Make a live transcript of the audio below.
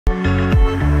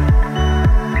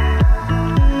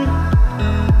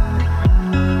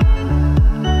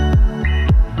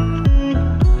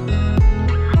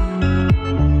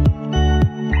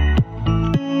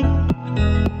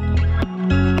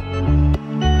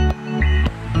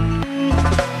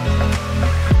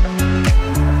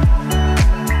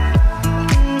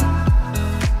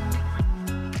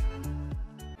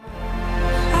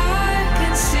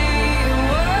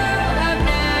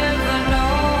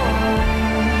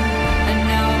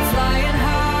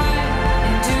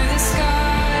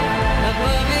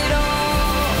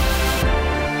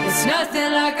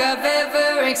I've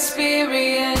ever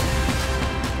experienced.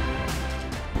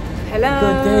 Hello.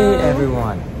 Good day,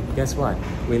 everyone. Guess what?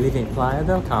 We're leaving Playa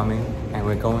Del Carmen and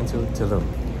we're going to Tulum.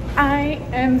 I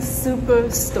am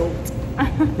super stoked.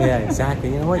 Yeah,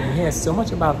 exactly. You know what? You hear so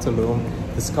much about Tulum,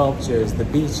 the sculptures, the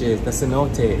beaches, the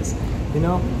cenotes. You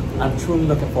know, I'm truly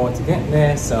looking forward to getting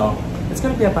there. So it's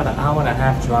going to be about an hour and a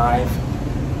half drive.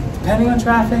 Depending on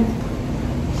traffic,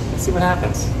 let's see what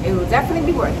happens. It will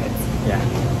definitely be worth it. Yeah.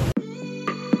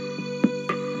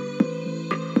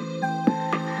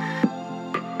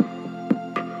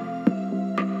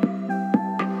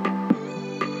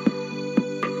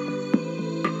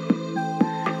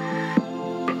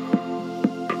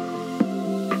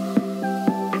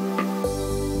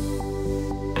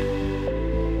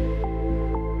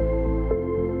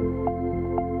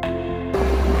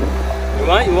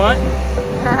 You want?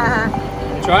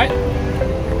 Try it?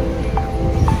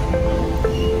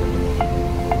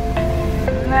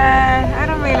 Nah, I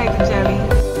don't really like the jelly.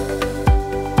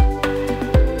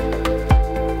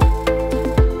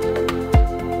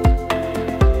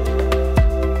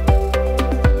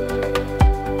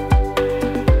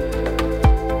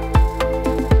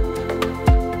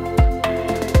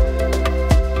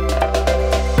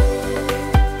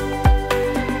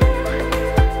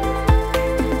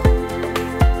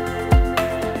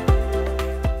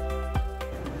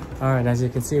 Alright, as you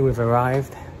can see, we've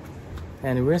arrived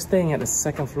and we're staying at the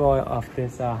second floor of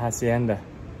this hacienda.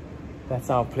 That's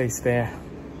our place there.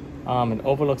 It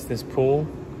overlooks this pool.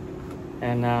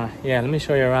 And yeah, let me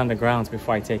show you around the grounds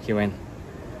before I take you in.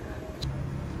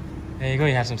 There you go,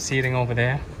 you have some seating over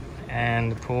there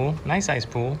and the pool, nice sized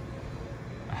pool,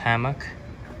 a hammock.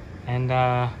 And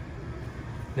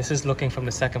this is looking from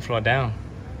the second floor down.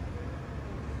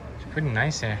 It's pretty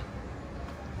nice here.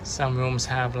 Some rooms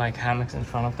have like hammocks in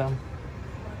front of them.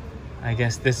 I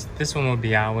guess this one will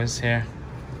be ours here.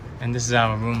 And this is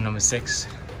our room number 6.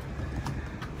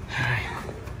 Alright.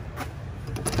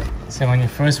 So when you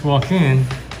first walk in,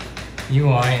 you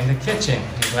are in the kitchen.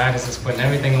 Gladys is putting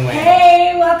everything away.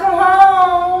 Hey, welcome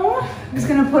home. I'm just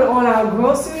gonna put all our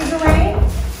groceries away.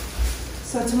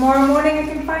 So tomorrow morning I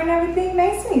can find everything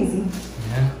nice and easy.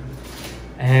 Yeah.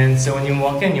 And so when you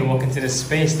walk into this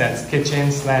space that's kitchen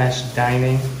 /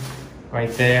 dining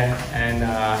right there. And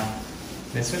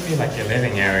this would be like your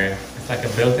living area. It's like a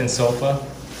built-in sofa.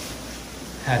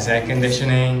 Has air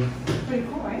conditioning. Pretty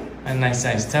cool, right? A nice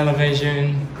size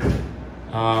television.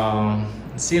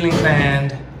 Ceiling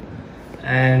fan.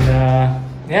 And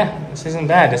yeah, this isn't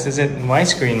bad. This is it in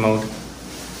widescreen mode.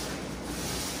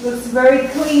 Looks very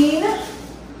clean.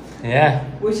 Yeah.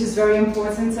 Which is very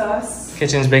important to us.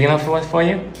 Kitchen's big enough for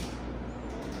you?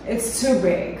 It's too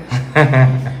big.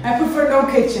 I prefer no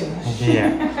kitchen.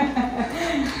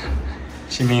 Yeah.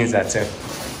 She means that too.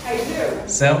 I do.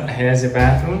 So here's your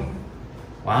bathroom.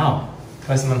 Wow.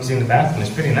 First time I'm seeing the bathroom.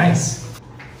 It's pretty nice.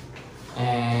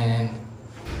 And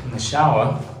in the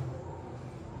shower,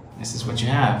 this is what you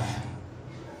have.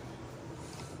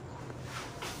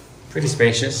 Pretty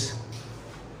spacious.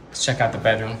 Let's check out the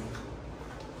bedroom.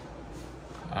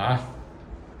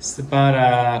 It's about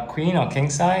a queen or king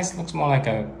size. Looks more like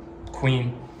a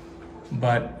queen.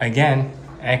 But again,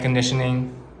 air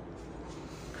conditioning.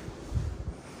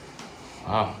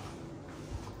 Wow.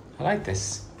 I like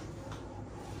this.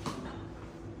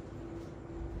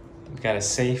 We've got a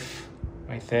safe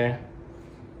right there.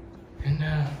 And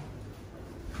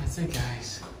that's it,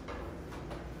 guys.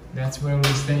 That's where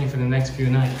we're staying for the next few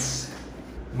nights.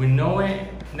 We're nowhere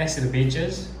next to the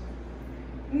beaches.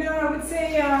 No, I would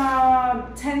say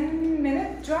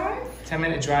 10-minute drive.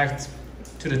 10-minute drive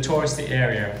to the touristy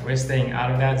area. We're staying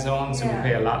out of that zone, so we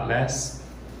pay a lot less,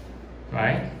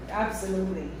 right?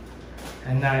 Absolutely.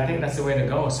 And I think that's the way to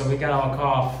go. So we got our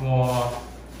car for,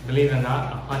 believe it or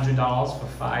not, $100 for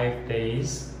 5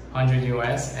 days, 100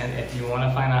 US. And if you want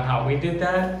to find out how we did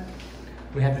that,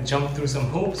 we had to jump through some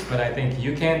hoops, but I think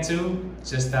you can too.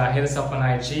 Just hit us up on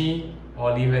IG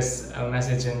or leave us a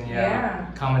message in the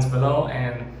comments below,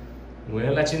 and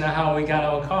we'll let you know how we got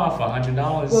our car for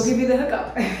 $100. We'll give you the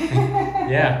hookup.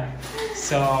 Yeah.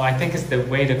 So I think it's the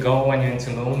way to go when you're in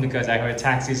Tulum, because I heard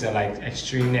taxis are like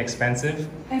extremely expensive.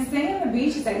 And staying on the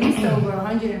beach is at least over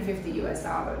 150 US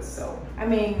dollars. So, I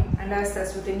mean, unless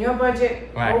that's within your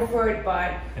budget, go for it,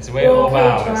 but it's way over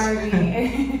hours.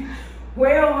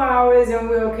 Way over hours, and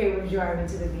we're okay with driving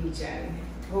to the beach and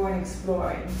going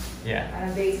exploring on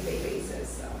a day-to-day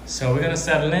basis. So we're gonna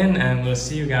settle in, and we'll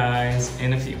see you guys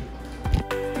in a few.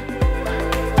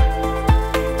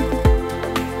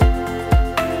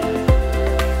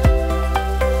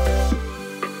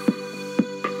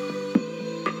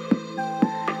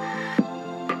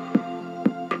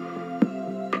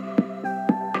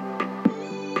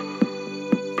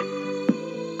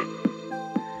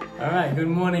 good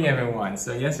morning everyone.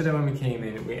 So yesterday when we came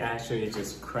in, we actually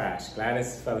just crashed.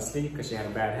 Gladys fell asleep because she had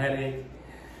a bad headache.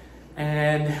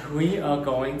 And we are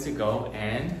going to go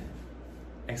and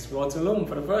explore Tulum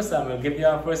for the first time. We'll give you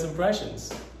our first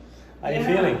impressions. How are you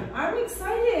feeling? I'm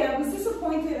excited. I was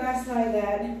disappointed last night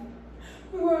that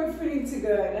we weren't feeling too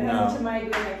good. I had such a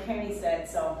migraine like Kenny said,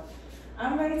 so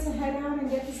I'm ready to head out and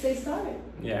get this day started.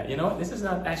 Yeah, you know what? This is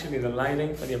not actually the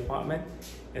lighting for the apartment.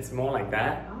 It's more like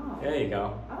that. Oh. There you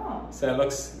go. Oh. So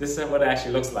this is what it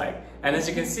actually looks like. And as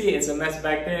you can see, it's a mess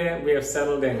back there. We have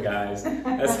settled in, guys.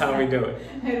 That's how we do it.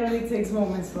 It only takes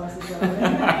moments for us to settle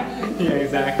in. Yeah,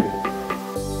 exactly.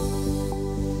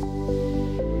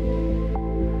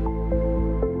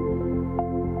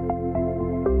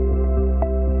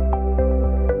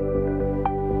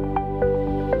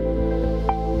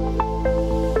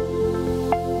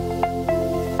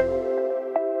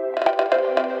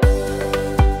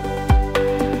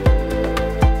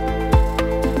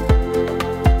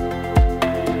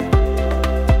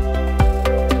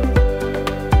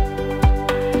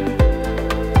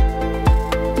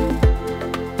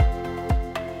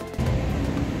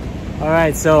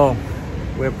 Alright, so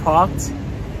we're parked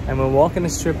and we're walking the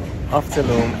strip of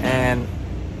Tulum, and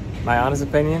my honest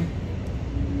opinion,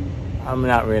 I'm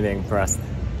not really impressed.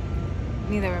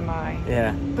 Neither am I.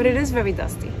 Yeah. But it is very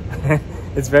dusty.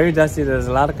 It's very dusty, there's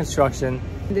a lot of construction.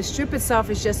 The strip itself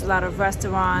is just a lot of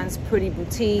restaurants, pretty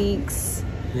boutiques.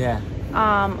 Yeah.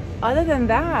 Other than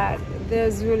that,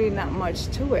 there's really not much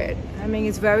to it. I mean,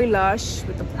 it's very lush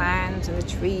with the plants and the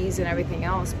trees and everything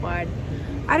else, but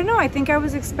I don't know, I think I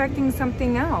was expecting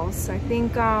something else. I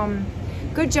think,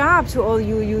 good job to all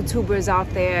you YouTubers out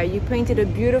there. You painted a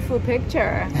beautiful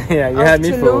picture. Yeah, you had me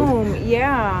Tulum. fooled.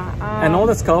 Yeah. And all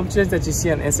the sculptures that you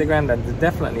see on Instagram, that are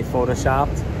definitely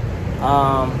photoshopped.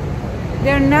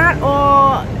 They're not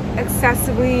all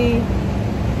accessibly,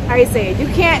 how you say it? You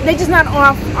can't, they're just not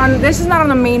this is not on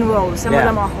the main road. Some of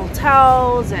them are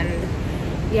hotels, and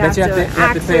you have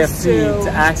to pay a fee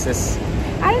to access.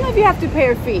 I don't know if you have to pay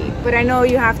a fee, but I know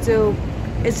you have to,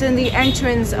 it's in the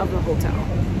entrance of the hotel.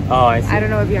 Oh, I see. I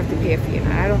don't know if you have to pay a fee or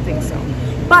not. I don't think so.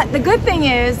 But the good thing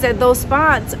is that those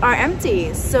spots are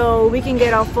empty, so we can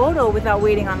get our photo without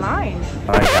waiting online.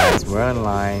 All right, guys, we're in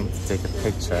line to take a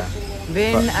picture.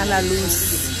 Vin a la Luz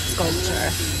sculpture.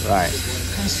 Right.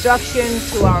 Construction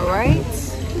to our right,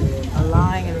 a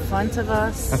line in front of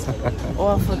us,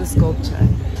 all for the sculpture.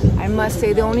 I must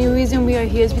say the only reason we are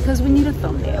here is because we need a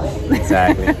thumbnail.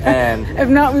 Exactly. And if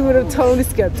not, we would have totally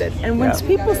skipped it. And once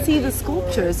people see the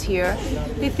sculptures here,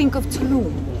 they think of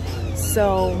Tulum.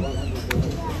 So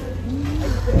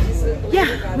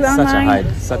yeah, we're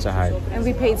online. Such a hype. And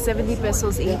we paid 70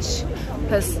 pesos each,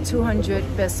 plus 200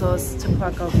 pesos to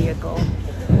park our vehicle.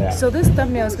 Yeah. So this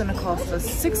thumbnail is going to cost us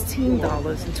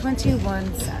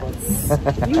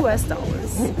 $16.21 US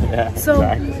dollars. Yeah, so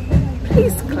exactly.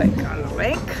 Please click on the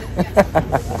link.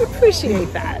 We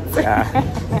appreciate that. Yeah.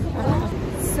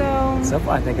 So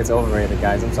far I think it's overrated,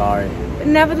 guys. I'm sorry.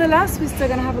 Nevertheless, we're still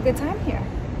going to have a good time here.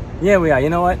 Yeah, we are. You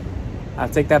know what? I'll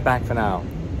take that back for now.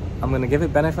 I'm going to give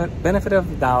it benefit of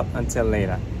the doubt until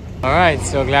later. All right,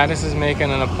 so Gladys is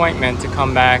making an appointment to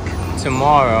come back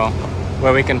tomorrow,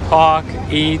 where we can park,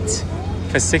 eat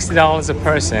for $60 a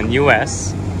person,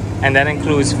 US. And that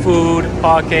includes food,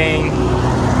 parking,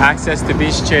 access to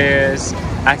beach chairs,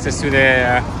 access to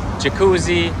their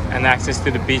jacuzzi, and access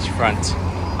to the beachfront.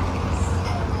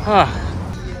 All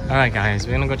right, guys,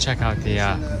 we're gonna go check out the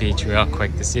beach real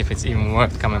quick to see if it's even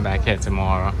worth coming back here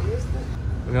tomorrow.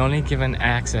 We're only given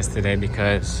access today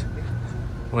because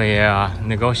we are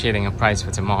negotiating a price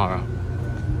for tomorrow.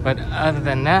 But other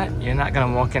than that, you're not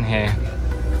gonna walk in here.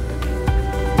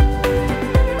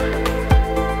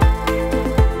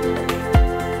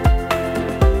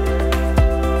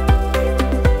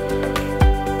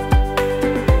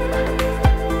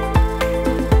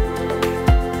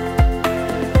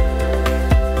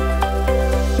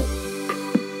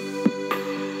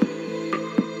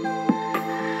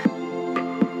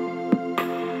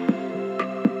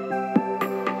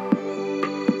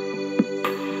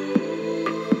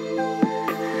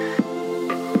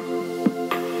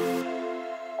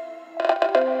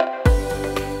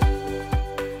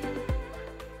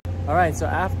 Alright, so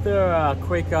after a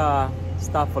quick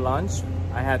stop for lunch,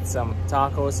 I had some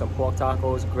tacos, some pork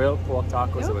tacos, grilled pork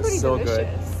tacos. It was so good.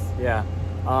 Yeah,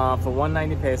 for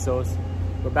 190 pesos.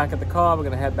 We're back at the car. We're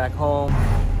gonna head back home,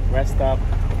 rest up,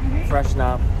 freshen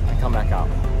up, and come back out.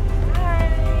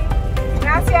 Bye.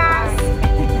 Gracias.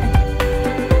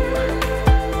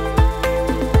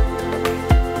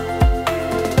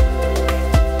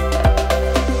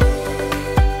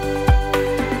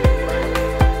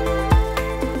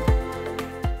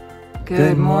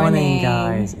 Good morning,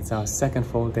 guys. It's our second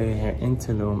full day here in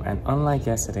Tulum, and unlike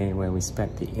yesterday where we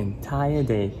spent the entire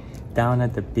day down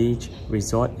at the beach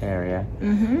resort area,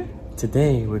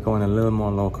 today we're going a little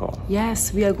more local.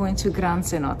 Yes, we are going to Gran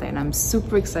Cenote, and I'm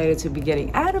super excited to be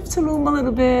getting out of Tulum a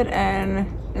little bit and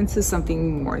into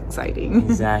something more exciting.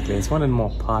 Exactly. It's one of the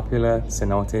more popular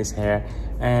cenotes here,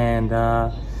 and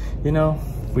you know,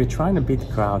 we're trying to beat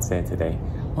the crowds there today.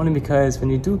 Only because when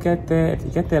you do get there, if you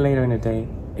get there later in the day,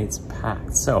 it's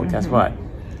packed. So guess what?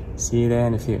 See you there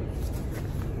in a few.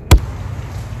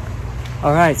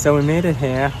 All right, so we made it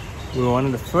here. We were one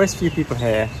of the first few people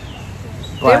here.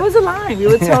 There was a line. We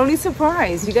were totally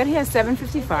surprised. We got here at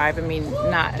 7:55. I mean,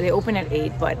 they open at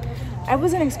 8, but I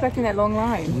wasn't expecting that long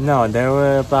line. No, there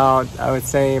were about, I would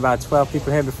say, about 12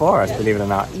 people here before us, believe it or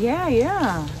not.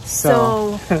 Yeah.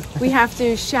 So we have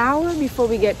to shower before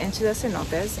we get into the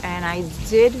cenotes, and I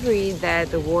did read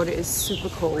that the water is super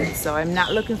cold, so I'm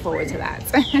not looking forward to that.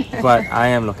 But I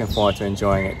am looking forward to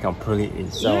enjoying it completely.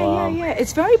 So yeah.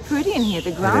 It's very pretty in here.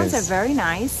 The grounds are very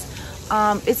nice.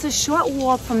 It's a short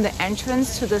walk from the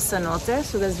entrance to the cenote,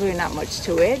 so there's really not much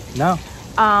to it. No.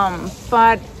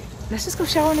 But let's just go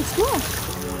shower and explore.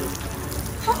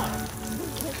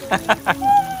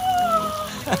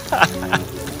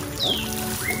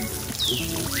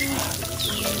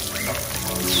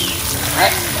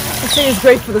 I say it's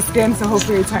great for the skin, so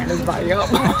hopefully it tightens his body up.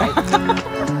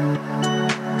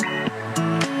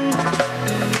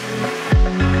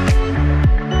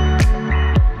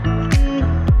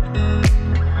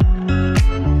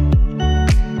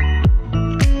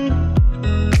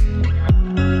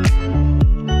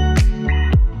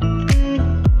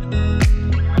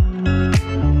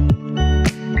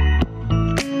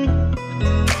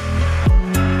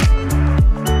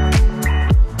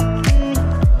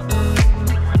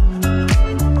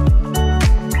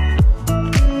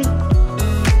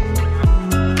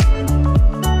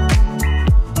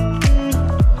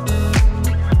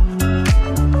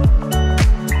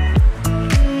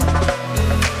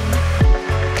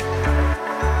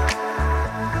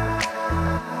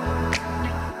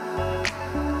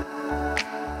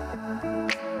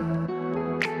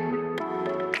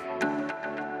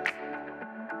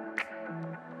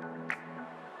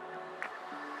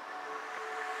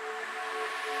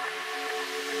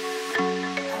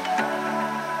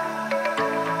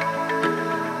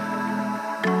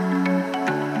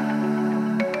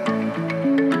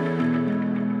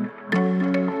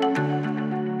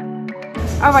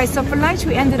 All right, so for lunch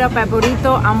we ended up at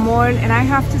Burrito Amor, and I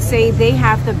have to say they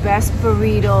have the best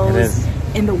burritos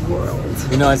in the world.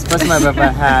 You know, it's the first time I've ever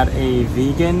had a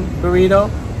vegan burrito,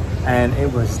 and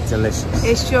it was delicious.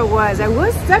 It sure was. I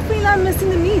was definitely not missing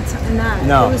the meat in that.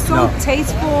 No, it was so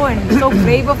tasteful and so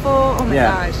flavorful. Oh my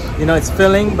gosh. You know, it's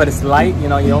filling, but it's light. You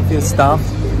know, you don't feel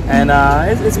stuffed. And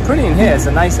it's pretty in here. It's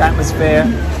a nice atmosphere.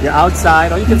 You're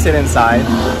outside, or you can sit inside,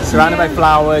 surrounded by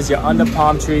flowers. You're under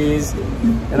palm trees,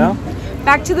 you know?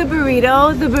 Back to the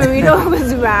burrito. The burrito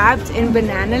was wrapped in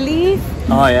banana leaf.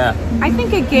 Oh yeah. I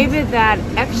think it gave it that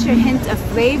extra hint of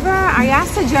flavor. I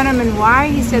asked the gentleman why.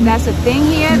 He said that's a thing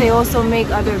here. They also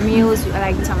make other meals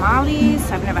like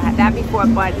tamales. I've never had that before,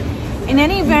 but in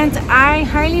any event, I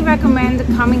highly recommend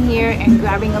coming here and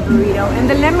grabbing a burrito. And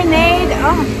the lemonade,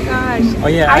 oh my gosh. Oh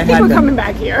yeah, I think we're coming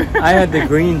back here. I had the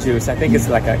green juice. I think it's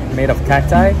like made of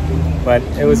cacti, but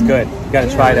it was good. You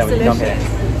gotta try that when you come here.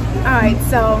 All right,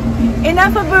 so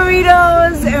enough of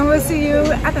burritos, and we'll see you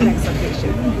at the next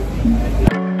location.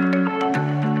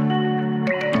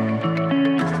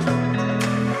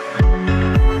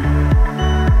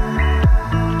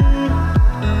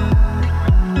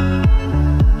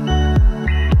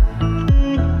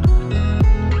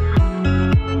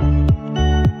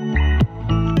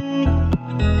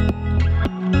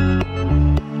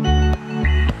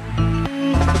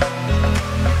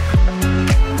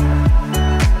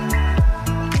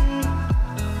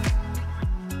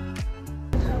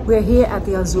 We're here at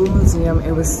the Azul Museum.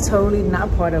 It was totally not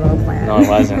part of our plan. No, it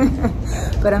wasn't.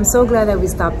 But I'm so glad that we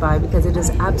stopped by because it is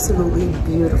absolutely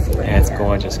beautiful. Yeah, it's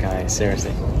gorgeous, guys.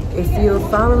 Seriously. If you're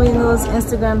following those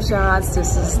Instagram shots,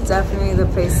 this is definitely the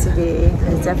place to be.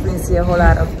 I definitely see a whole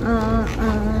lot of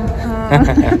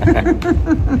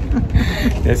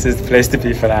This is the place to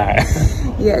be for that.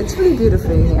 Yeah, it's really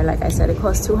beautiful in here. Like I said, it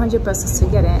costs 200 pesos to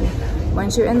get in.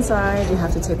 Once you're inside, you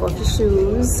have to take off your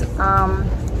shoes.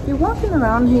 You're walking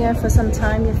around here for some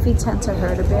time, your feet tend to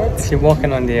hurt a bit. You're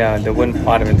walking on the wooden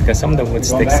part of it because some of the wood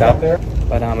sticks up.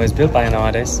 But it was built by an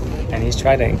artist, and he's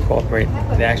tried to incorporate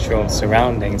the actual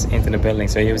surroundings into the building.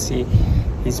 So you'll see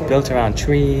he's built around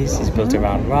trees, he's built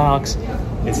around rocks,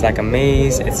 It's like a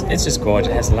maze. It's just gorgeous.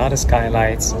 It has a lot of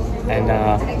skylights, and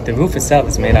the roof itself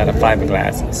is made out of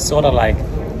fiberglass. It's sort of like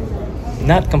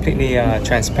not completely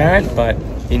transparent, but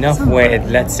enough where it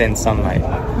lets in sunlight.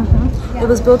 It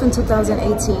was built in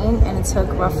 2018, and it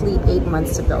took roughly 8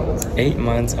 months to build. 8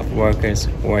 months of workers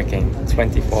working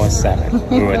 24/7,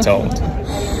 we were told.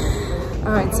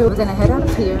 All right, so we're gonna head out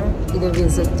of here, either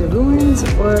visit the ruins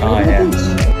or the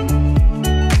beach.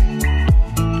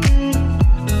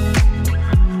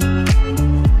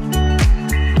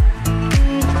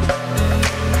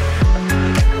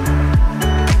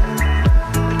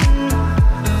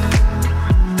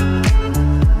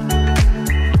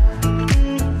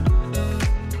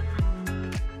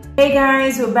 Hey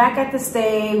guys, we're back at the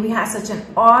stay. We had such an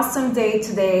awesome day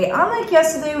today. Unlike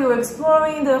yesterday, we were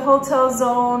exploring the hotel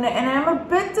zone, and I'm a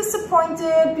bit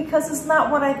disappointed because it's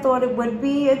not what I thought it would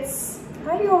be. It's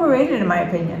highly overrated in my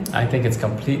opinion. I think it's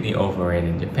completely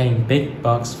overrated. You're paying big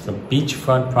bucks for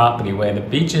beachfront property where the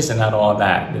beaches are not all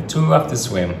that. They're too rough to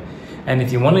swim. And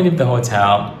if you want to leave the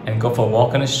hotel and go for a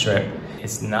walk on the strip,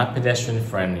 it's not pedestrian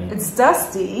friendly. It's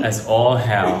dusty. As all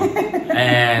hell.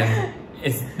 And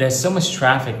there's so much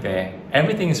traffic there.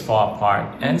 Everything is far apart,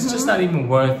 and it's just not even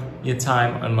worth your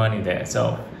time and money there.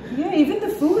 So yeah, even the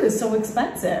food is so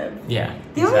expensive. Yeah.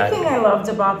 The only thing I loved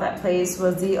about that place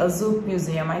was the Azouk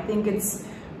Museum. I think it's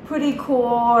pretty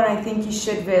cool, and I think you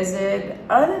should visit.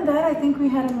 Other than that, I think we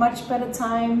had a much better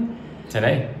time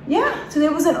today. Yeah, today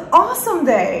was an awesome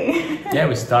day. Yeah,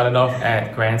 we started off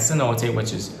at Grand Cenote,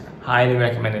 which is highly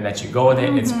recommended that you go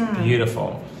there. It's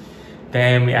beautiful.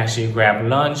 Then we actually grabbed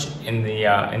lunch in the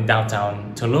in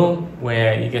downtown Tulum,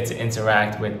 where you get to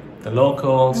interact with the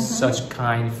locals, such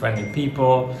kind, friendly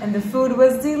people. And the food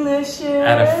was delicious.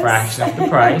 At a fraction of the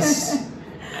price.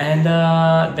 And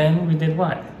then we did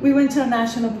what? We went to a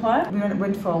national park. We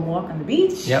went for a walk on the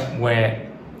beach. Yep, where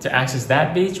to access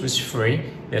that beach was free.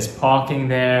 There's parking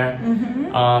there.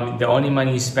 The only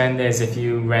money you spend there is if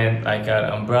you rent like an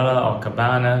umbrella or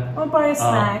cabana. Or buy a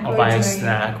snack. Or buy a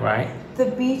snack, right? The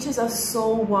beaches are so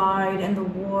wide and the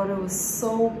water was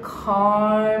so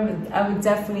calm. I would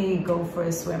definitely go for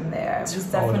a swim there. It was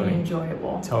definitely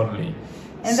enjoyable. Totally.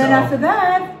 And then after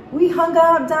that, we hung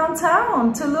out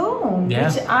downtown, Tulum,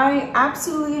 which I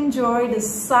absolutely enjoyed. The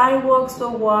sidewalks were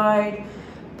wide,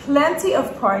 plenty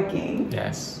of parking.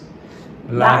 Yes.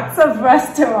 Lots of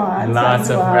restaurants. Lots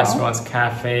of restaurants,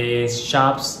 cafes,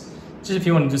 shops. Just if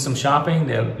you want to do some shopping,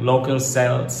 there are locals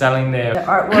selling their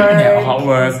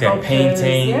artwork, their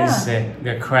paintings,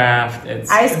 their craft.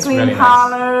 Ice cream really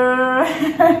parlor.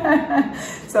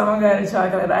 Someone got a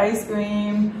chocolate ice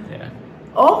cream. Yeah.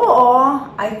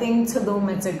 Overall, I think Tulum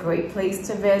is a great place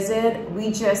to visit. We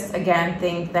just, again,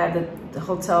 think that the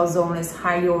hotel zone is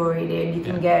highly overrated. You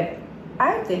can get,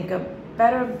 I think, a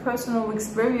better personal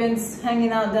experience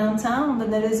hanging out downtown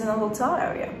than it is in a hotel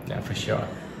area. Yeah, for sure.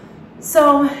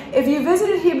 So if you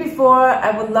visited here before,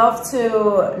 I would love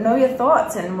to know your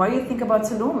thoughts and what you think about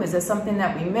Tulum. Is there something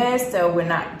that we missed or we're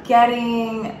not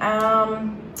getting?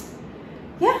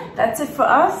 Yeah, that's it for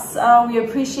us. We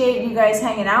appreciate you guys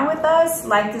hanging out with us.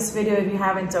 Like this video if you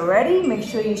haven't already. Make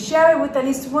sure you share it with at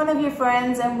least one of your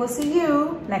friends, and we'll see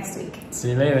you next week.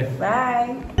 See you later.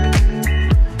 Bye.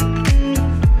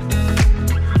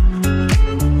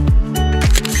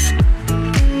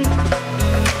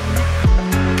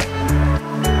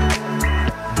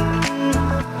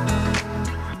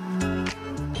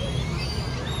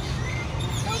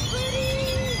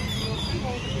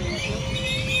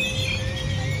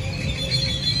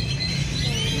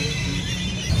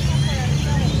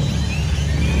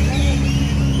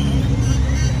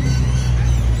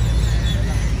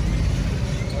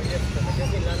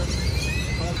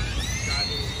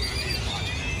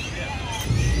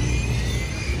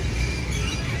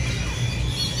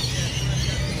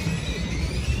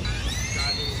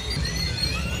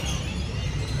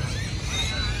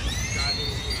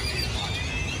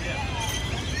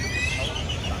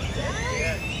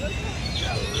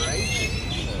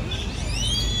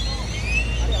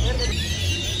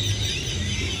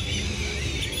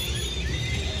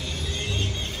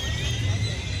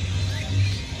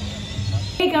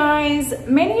 Hey guys,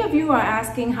 many of you are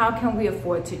asking how can we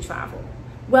afford to travel?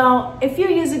 Well, a few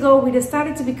years ago we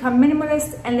decided to become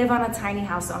minimalist and live on a tiny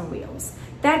house on wheels.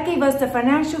 That gave us the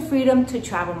financial freedom to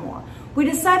travel more. We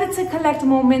decided to collect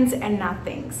moments and not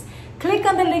things. Click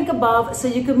on the link above so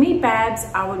you can meet Babs,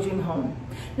 our dream home.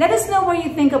 Let us know what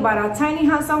you think about our tiny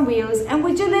house on wheels, and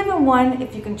would you live in one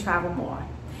if you can travel more?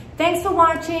 Thanks for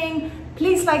watching.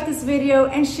 Please like this video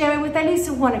and share it with at least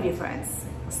one of your friends.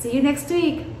 See you next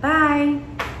week. Bye.